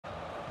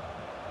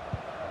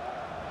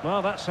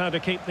Well, that's how to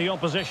keep the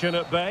opposition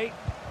at bay.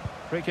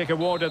 Free kick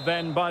awarded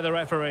then by the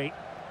referee.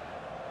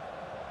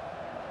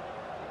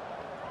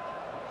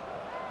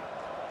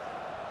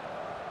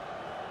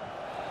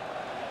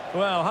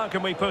 Well, how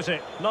can we put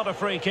it? Not a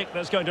free kick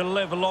that's going to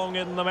live long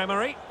in the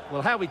memory.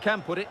 Well, how we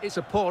can put it, it's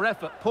a poor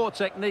effort, poor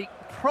technique,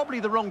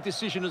 probably the wrong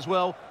decision as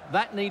well.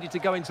 That needed to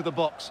go into the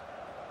box.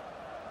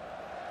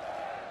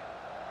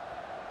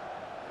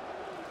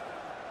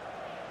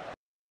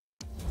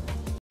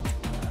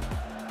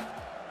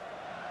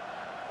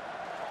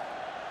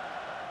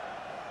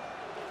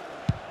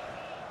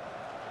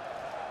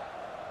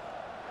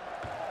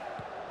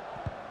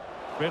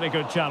 Really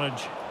good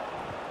challenge.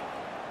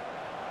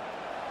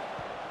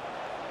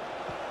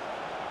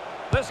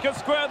 This could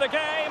square the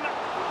game,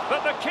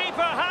 but the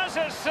keeper has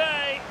his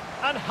say.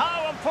 And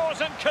how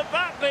important could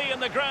that be in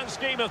the grand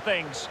scheme of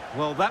things?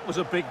 Well, that was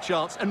a big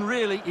chance, and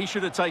really, he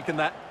should have taken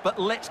that. But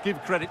let's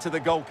give credit to the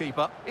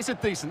goalkeeper. It's a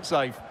decent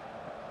save.